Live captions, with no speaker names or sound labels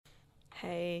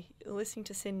Hey, you're listening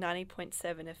to Sin 90.7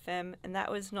 FM, and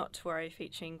that was Not to Worry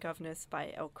featuring Governess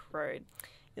by Elk Road.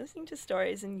 You're listening to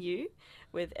Stories and You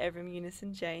with Evram, Eunice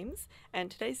and James, and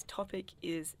today's topic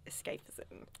is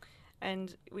escapism.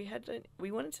 And we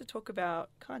wanted to talk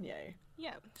about Kanye.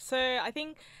 Yeah, so I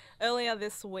think earlier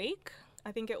this week,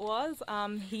 I think it was,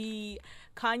 he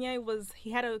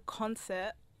had a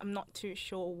concert, I'm not too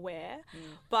sure where,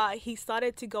 but he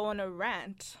started to go on a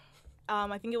rant.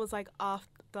 I think it was like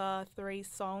after 3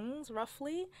 songs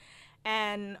roughly,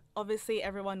 and obviously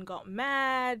everyone got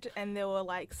mad and they were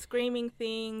like screaming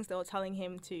things. They were telling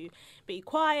him to be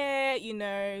quiet,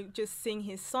 just sing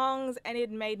his songs, and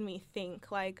it made me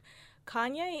think like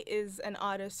Kanye is an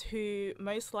artist who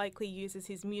most likely uses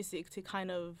his music to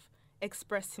kind of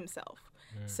express himself.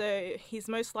 So he's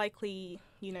most likely,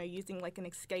 using like an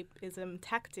escapism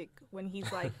tactic when he's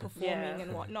like performing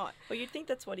and whatnot. Well, you'd think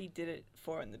that's what he did it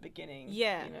for in the beginning.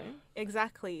 Yeah,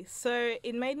 exactly. So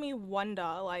it made me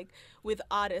wonder, like with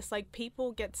artists, like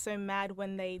people get so mad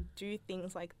when they do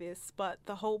things like this, but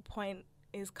the whole point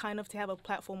is kind of to have a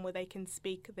platform where they can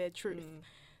speak their truth.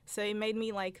 So it made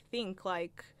me like think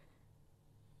like,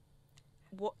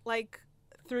 what, like,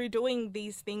 through doing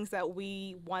these things that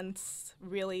we once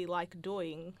really like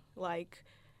doing, like,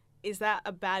 is that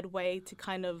a bad way to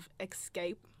kind of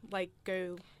escape, like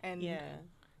go and,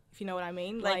 if you know what I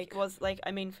mean?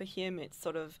 For him, it's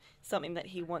sort of something that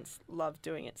he once loved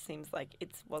doing. It seems like it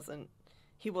wasn't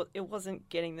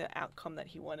getting the outcome that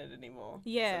he wanted anymore.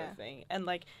 Sort of thing. And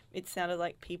like it sounded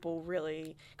like people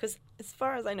really, because as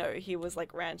far as I know, he was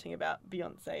like ranting about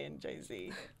Beyonce and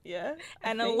Jay-Z. Yeah,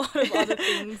 and a lot of other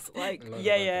things like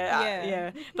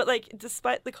But like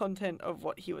despite the content of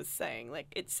what he was saying, like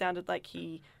it sounded like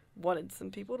he wanted some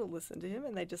people to listen to him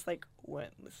and they just like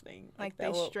weren't listening. Like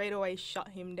they straight away shut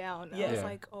him down. I was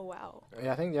like, oh wow.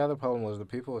 Yeah, I think the other problem was the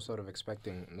people were sort of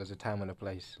expecting there's a time and a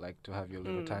place like to have your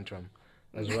little tantrum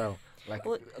as well. Like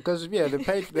because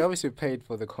they obviously paid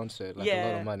for the concert, like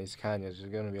a lot of money. It's Kanye, there's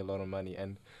going to be a lot of money,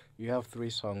 and you have 3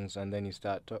 songs and then you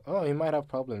start to, he might have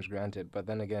problems, granted, but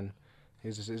then again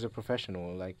he's a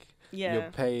professional, like you're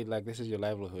paid, like this is your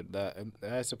livelihood.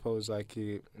 I suppose like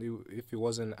if he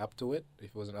wasn't up to it,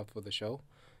 if he wasn't up for the show,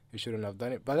 he shouldn't have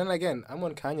done it. But then again, I'm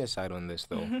on Kanye's side on this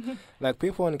though. Like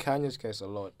people in Kanye's case a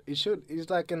lot. He's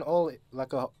like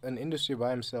an industry by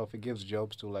himself. He gives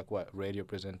jobs to like radio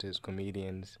presenters,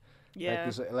 comedians. Yeah.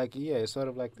 It's sort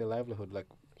of like their livelihood. Like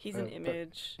he's an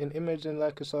image. An image and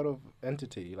like a sort of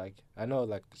entity. Like I know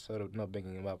like sort of not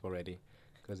bringing him up already,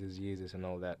 because his Yeezus and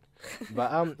all that.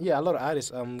 But a lot of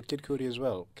artists, Kid Cudi as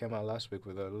well, came out last week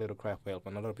with a Little Cry for Help,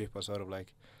 and a lot of people are sort of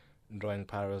like drawing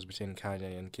parallels between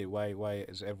Kanye and Kid. Why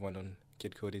is everyone on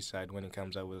Kid Cudi's side when he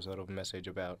comes out with a sort of message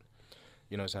about,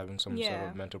 he's having some sort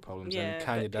of mental problems, and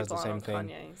Kanye does the same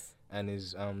thing and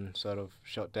is sort of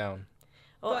shut down.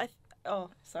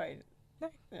 Sorry. No.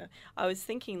 Yeah. I was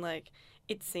thinking like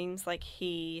it seems like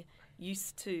he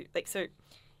used to like so.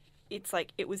 It's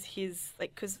like it was his,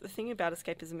 like, because the thing about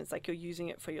escapism is like you're using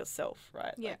it for yourself,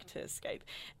 right? Yeah. Like to escape.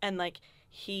 And like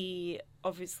he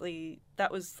obviously,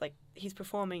 that was like, he's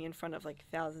performing in front of like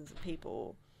thousands of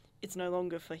people. It's no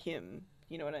longer for him,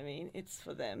 you know what I mean? It's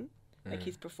for them. Like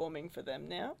he's performing for them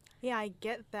now. Yeah, I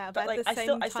get that. But like at the same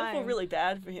time, I still feel really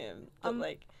bad for him.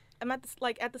 But I'm at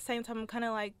the same time, I'm kind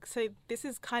of like, so this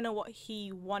is kind of what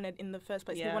he wanted in the first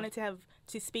place. He wanted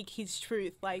to speak his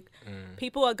truth. Like,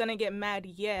 people are going to get mad,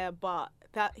 but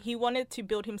that he wanted to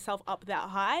build himself up that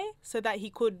high so that he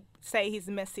could say his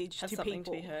message to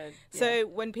people. To be heard. So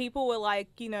when people were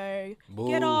like, Boo.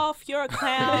 Get off, you're a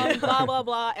clown, blah, blah,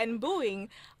 blah, and booing,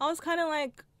 I was kind of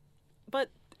like, but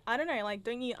I don't know, like,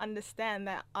 don't you understand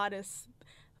that artists,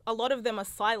 a lot of them are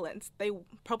silenced. They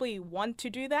probably want to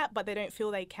do that, but they don't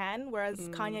feel they can, whereas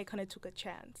Kanye kind of took a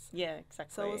chance. Yeah,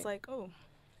 exactly. So I was like,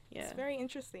 it's very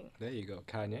interesting. There you go,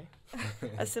 Kanye.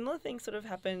 A similar thing sort of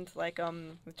happened like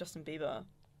with Justin Bieber,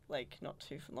 like not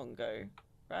too long ago,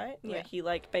 right? Yeah. Where he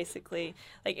like basically,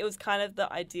 like it was kind of,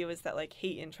 the idea was that like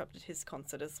he interrupted his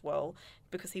concert as well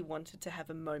because he wanted to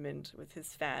have a moment with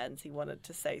his fans. He wanted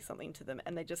to say something to them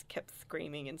and they just kept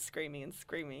screaming and screaming and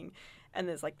screaming. And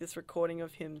there's like this recording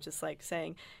of him just like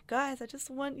saying, guys, I just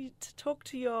want you to talk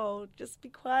to y'all, just be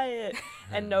quiet.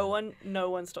 And no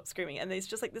one stopped screaming. And there's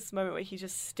just like this moment where he's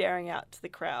just staring out to the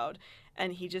crowd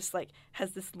and he just like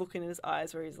has this look in his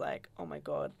eyes where he's like, oh my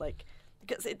God, like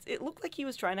because it looked like he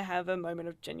was trying to have a moment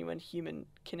of genuine human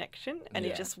connection, and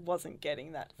he just wasn't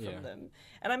getting that from them.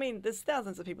 And I mean, there's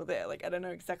thousands of people there. Like, I don't know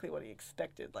exactly what he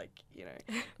expected, like, you know,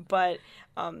 but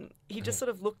he just sort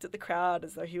of looked at the crowd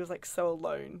as though he was like so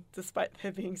alone, despite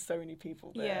there being so many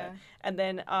people there. Yeah. And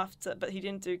then but he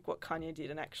didn't do what Kanye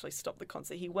did and actually stop the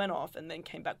concert. He went off and then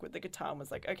came back with the guitar and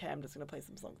was like, okay, I'm just going to play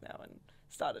some songs now, and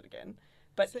started again.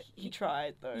 But So he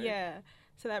tried, though. Yeah.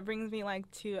 So that brings me like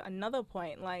to another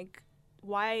point. Like,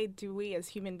 why do we as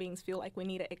human beings feel like we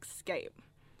need to escape?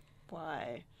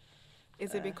 Why?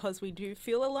 Is it because we do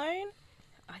feel alone?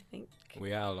 I think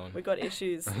we are alone. We got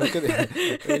issues. Look at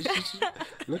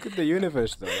the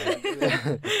universe, though.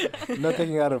 Right? Not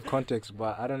taking it out of context,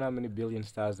 but I don't know how many billion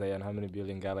stars there are and how many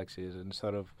billion galaxies, and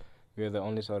sort of we're the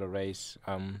only sort of race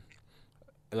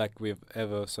like we've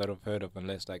ever sort of heard of,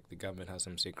 unless like the government has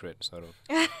some secret sort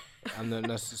of. I'm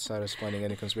not sort of spawning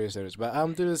any conspiracy theories, but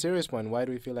to the serious point, why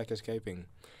do we feel like escaping?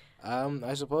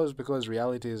 I suppose because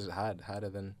reality is harder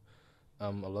than a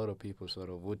lot of people sort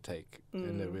of would take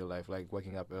in their real life. Like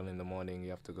waking up early in the morning, you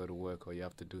have to go to work, or you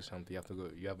have to do something.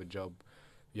 You have a job.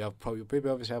 You have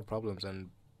people obviously have problems,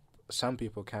 and some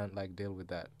people can't like deal with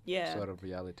that sort of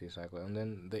reality cycle. And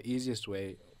then the easiest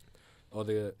way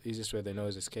they know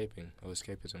is escaping or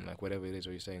escapism, like whatever it is,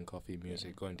 or you're saying coffee,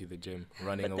 music, going to the gym,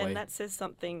 running away. But then that says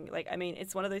something, like, I mean,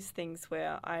 it's one of those things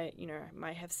where I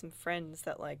might have some friends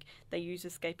that, like, they use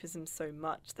escapism so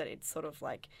much that it's sort of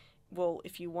like, well,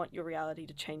 if you want your reality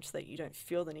to change so that you don't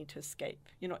feel the need to escape,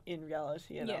 you're not in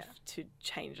reality enough to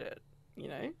change it, you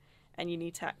know? And you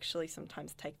need to actually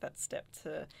sometimes take that step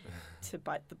to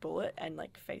bite the bullet and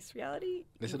like face reality.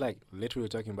 This is like literally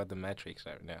talking about the Matrix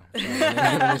right now.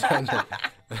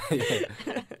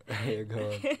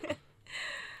 Go on.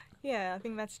 Yeah, I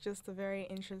think that's just a very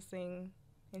interesting.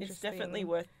 It's definitely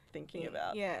worth thinking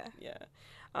about. Yeah. Yeah.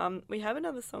 We have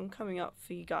another song coming up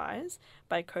for you guys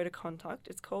by Code of Contact.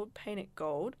 It's called Paint It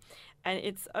Gold, and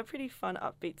it's a pretty fun,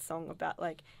 upbeat song about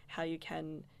like how you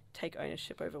can take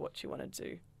ownership over what you want to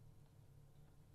do